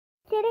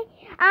today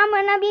I'm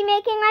gonna be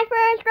making my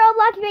first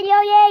Roblox video.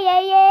 Yay,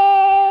 yay,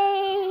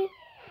 yay!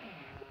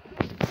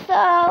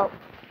 So,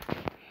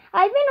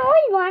 I've been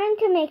always wanting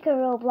to make a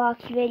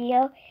Roblox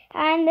video,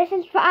 and this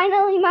is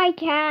finally my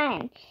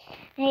chance.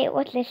 Hey,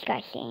 what's this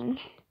guy saying?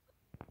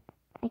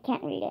 I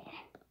can't read it.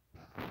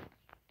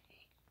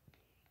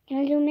 Can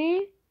I zoom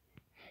in?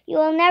 You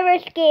will never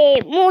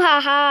escape.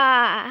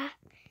 Muhaha.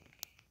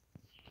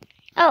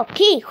 Oh,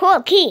 key.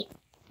 Cool, key.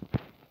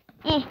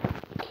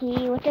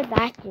 Key. What did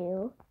that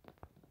do?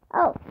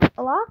 Oh,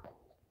 a lock?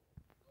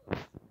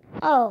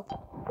 Oh,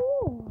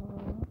 cool.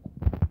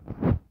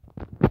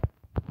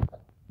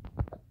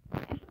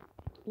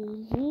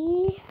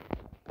 Easy.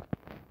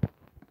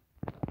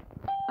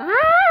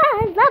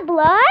 Ah, is that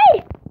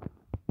blood?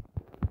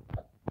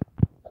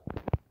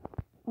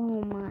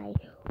 Oh my.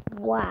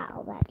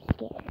 Wow, that's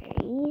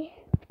scary.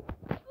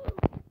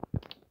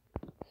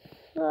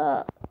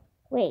 So,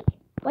 wait,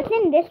 what's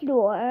in this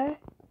door?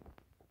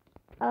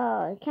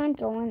 Oh, I can't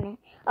go in there.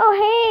 Oh,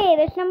 hey,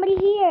 there's somebody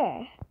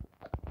here.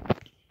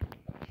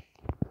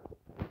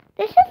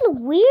 This is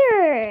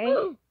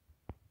weird.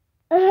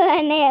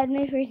 And I had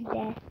my first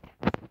death.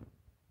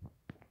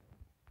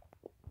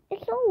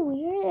 It's so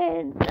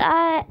weird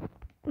that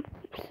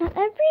every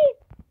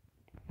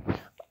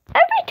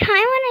time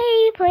when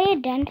I play a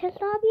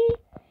dentist lobby,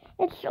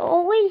 it's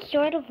always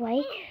sort of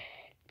like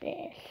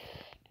this.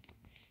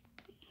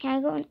 Can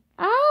I go in?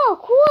 Oh,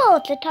 cool.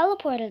 It's a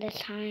teleporter this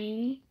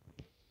time.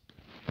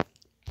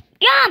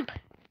 Jump!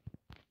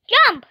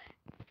 Jump!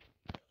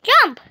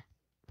 Jump!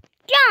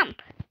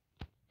 Jump!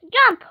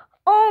 Jump!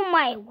 Oh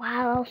my,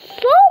 wow.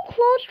 So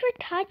close for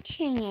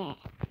touching it.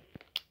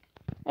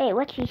 Hey,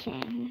 what's he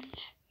saying?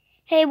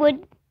 Hey,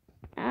 would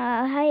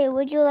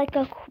you like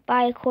to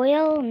buy a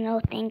coil? No,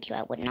 thank you.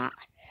 I would not.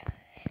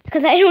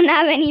 Because I don't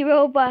have any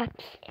Robux.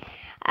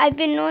 I've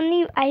been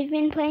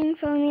playing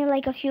for only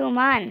like a few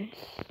months.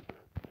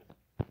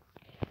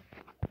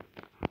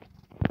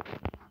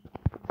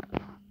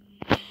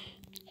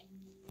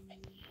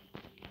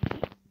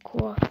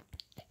 Cool.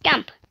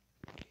 Jump.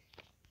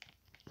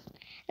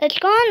 Let's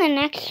go on the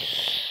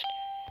next.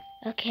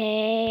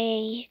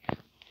 Okay.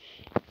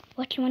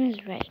 Which one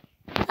is right?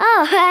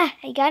 Oh,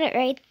 I got it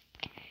right.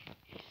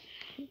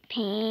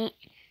 Paint.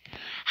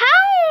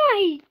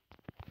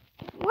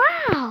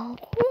 Wow,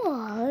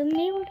 cool.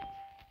 Maybe.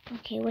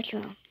 Okay, what's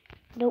wrong?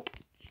 Nope.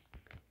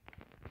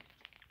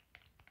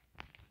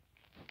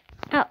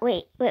 Oh,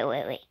 wait.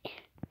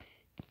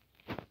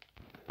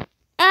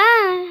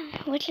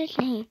 What's his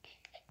name?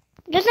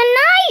 There's a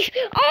knife!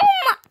 Oh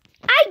my!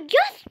 I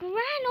just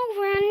ran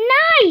over a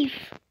knife!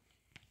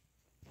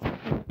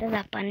 What does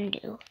that button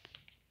do?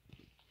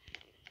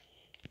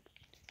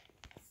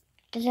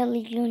 Does that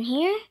lead you in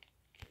here?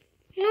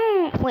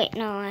 No, wait,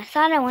 no. I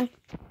thought I went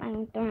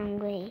the wrong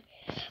way.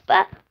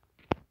 But,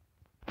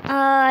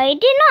 I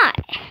did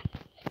not.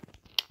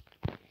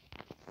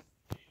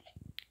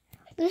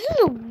 This is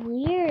a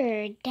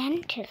weird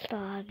dentist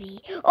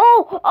lobby.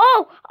 Oh!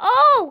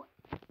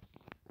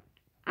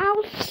 I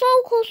was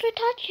so close to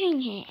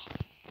touching it.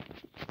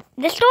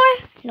 This door?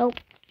 Nope.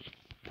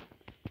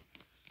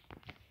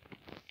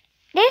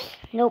 This?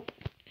 Nope.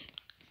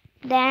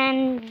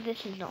 Then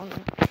this is the only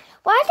one.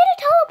 Why is it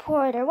a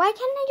teleporter? Why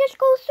can't I just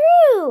go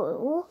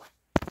through?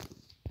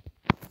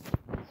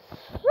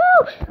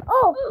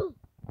 Oh,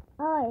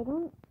 I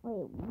don't.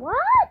 Wait,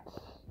 what?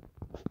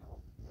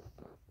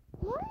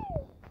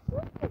 What?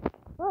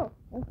 Oh,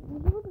 is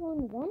it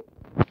going again?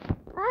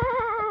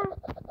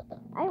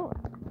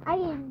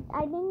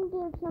 I didn't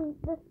do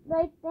the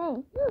right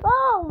thing.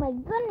 Oh my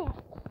goodness!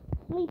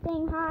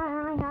 Sleeping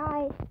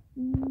high.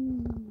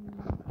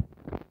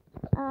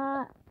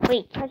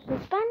 Wait, press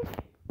this button.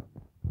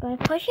 Do I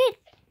push it?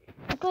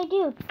 What do I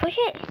do? Push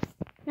it?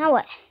 Now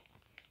what?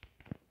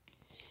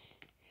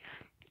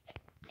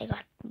 I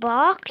got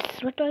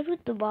box. What do I do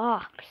with the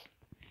box?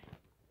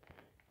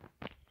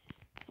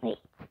 Wait.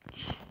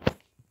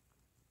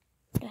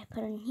 Do I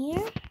put it in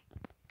here?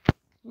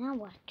 Now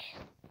what?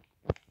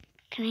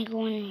 Can I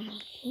go in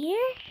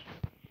here?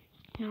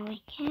 No, I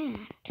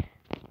can't.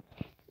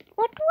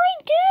 What do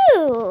I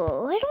do?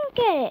 I don't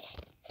get it.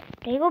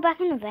 Do I go back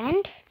in the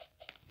vent?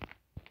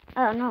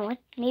 Oh, no. What?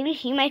 Maybe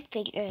she might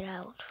figure it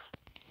out.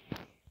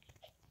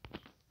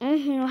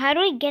 How do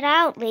I get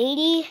out,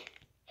 lady?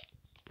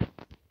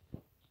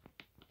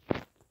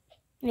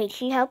 Wait,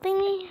 she helping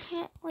me?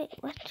 Wait,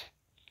 what?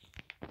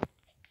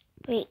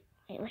 Wait,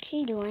 what's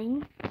she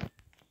doing?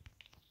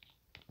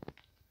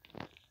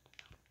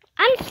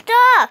 I'm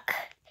stuck!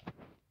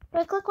 Do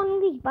I click one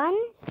of these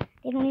buttons?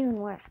 They don't even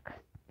work.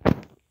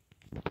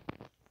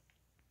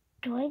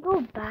 Do I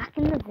go back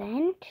in the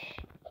vent?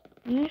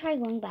 I'm gonna try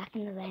going back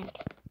in the vent.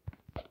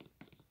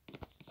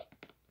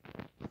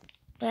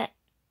 But,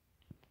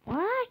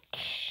 what?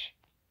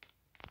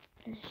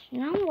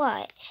 Now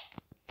what?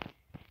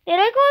 Did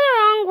I go the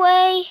wrong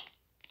way?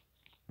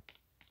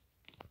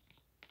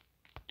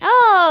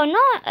 Oh,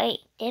 no, wait,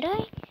 did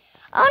I?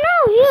 Oh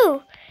no,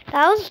 you!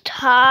 That was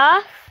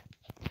tough.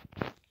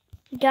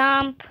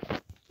 Jump.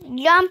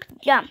 Jump,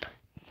 jump.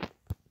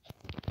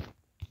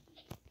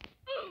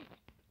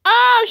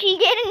 she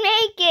didn't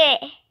make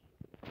it.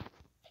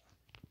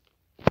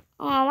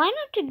 Oh, why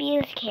not to be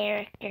this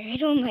character? I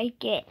don't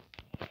like it.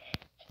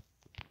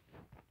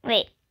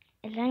 Wait,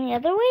 is there any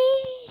other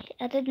way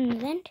other than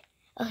vent?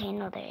 Okay,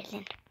 no, there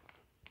isn't.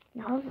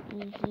 That was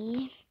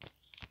easy.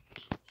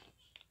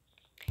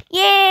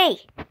 Yay!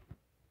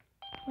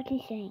 What's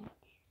he saying?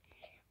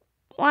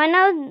 Why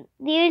not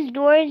these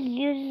doors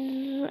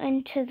use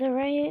into the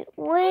right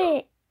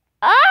way?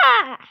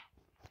 Ah!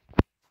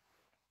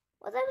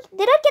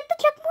 Did I get the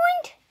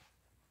checkpoint?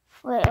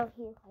 Wait, oh,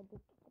 here I did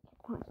the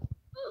checkpoint.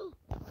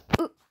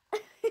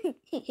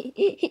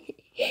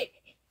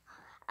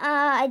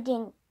 I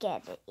didn't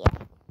get it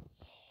yet.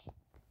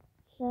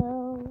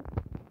 So,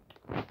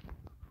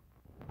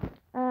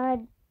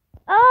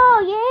 oh,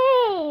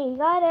 yay!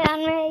 Got it on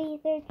my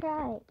third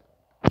try.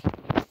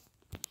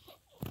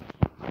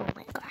 Oh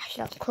my gosh,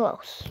 that was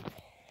close.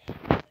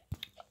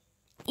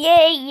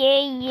 Yay,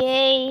 yay,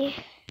 yay.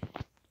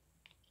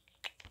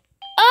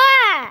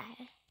 Ah!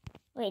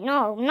 Wait,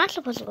 no, I'm not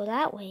supposed to go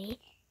that way.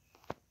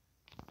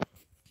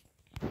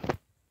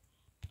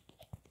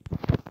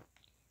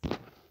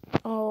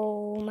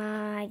 Oh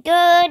my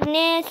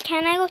goodness,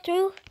 can I go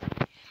through?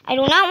 I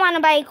do not want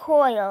to buy a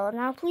coil.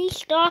 Now please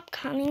stop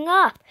coming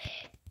up.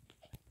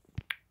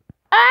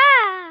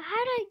 Ah!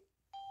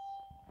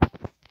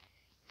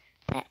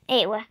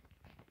 Hey, what?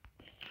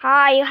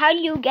 Hi, how do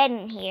you get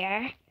in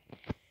here?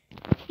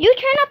 You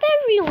turn up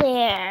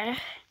everywhere.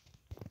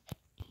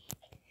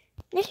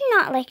 This is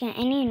not like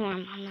any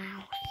normal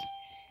mouse.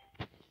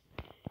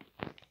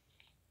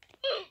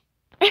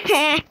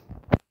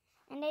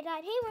 And they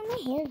thought, hey, where'd my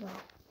hair go?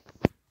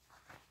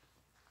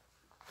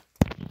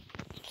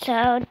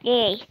 So,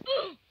 yay.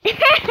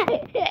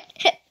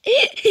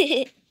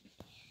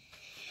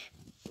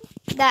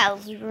 That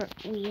was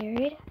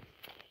weird.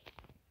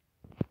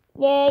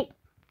 Yay.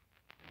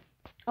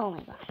 Oh my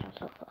gosh, that was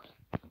so close.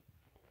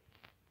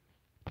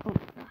 Oh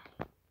my gosh.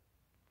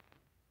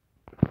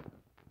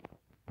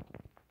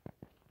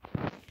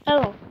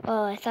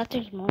 Oh, I thought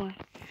there's more.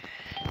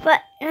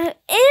 But, ew!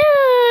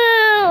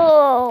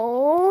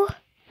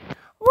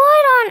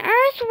 What on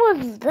earth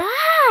was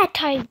that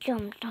I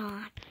jumped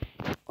on?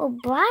 Oh,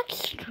 black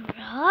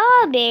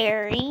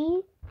strawberry.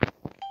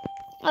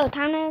 Oh,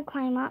 time to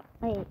climb up.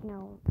 Wait,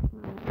 no.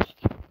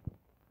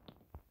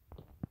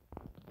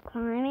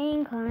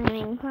 Climbing.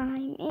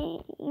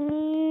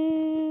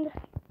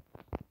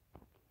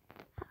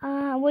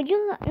 Would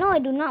you? No, I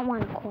do not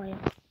want a coil.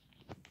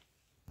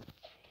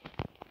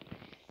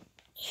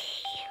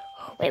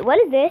 Wait, what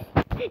is this?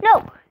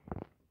 No.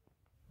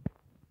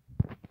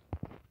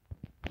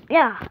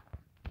 Yeah.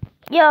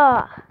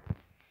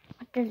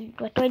 What do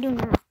I do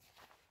now?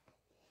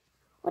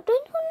 What do I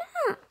do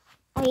now?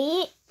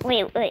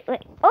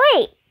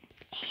 Wait.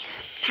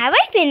 Have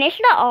I finished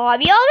the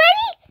obby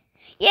already?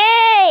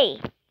 Yay!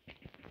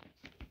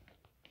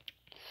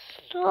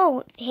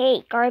 So,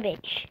 hey,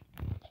 garbage.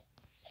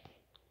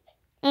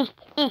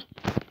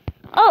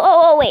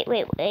 Oh, wait.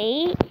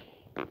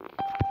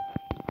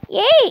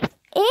 Yay!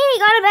 Hey,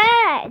 got a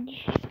badge.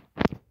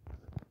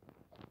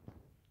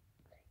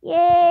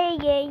 Yay.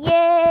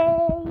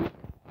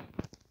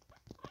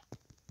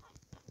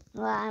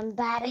 Well, I'm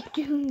bad at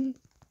doing.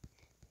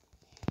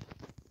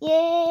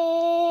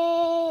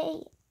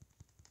 Yay!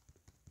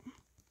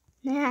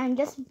 Nah, I'm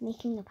just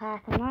making the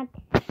path. I'm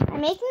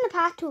making the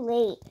path too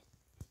late.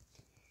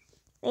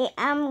 Wait,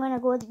 I'm gonna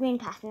go with the green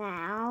path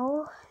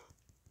now.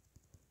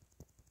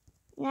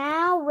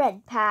 Now,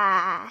 red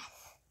path.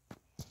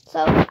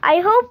 So,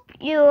 I hope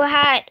you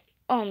had,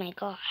 oh my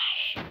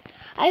gosh.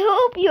 I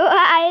hope you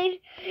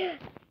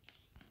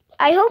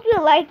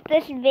liked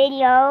this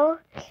video.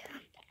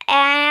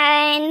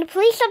 And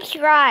please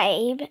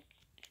subscribe.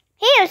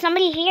 Hey, there's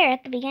somebody here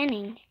at the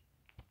beginning.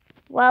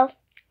 Well,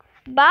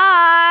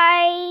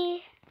 bye.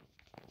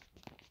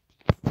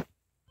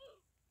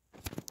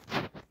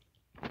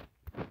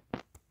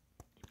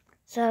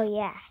 So,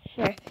 yeah,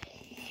 sure.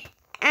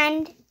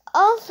 And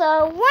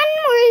also, one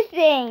more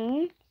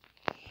thing.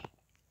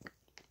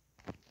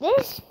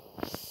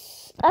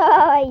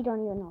 I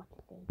don't even know what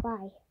to say.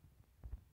 Bye.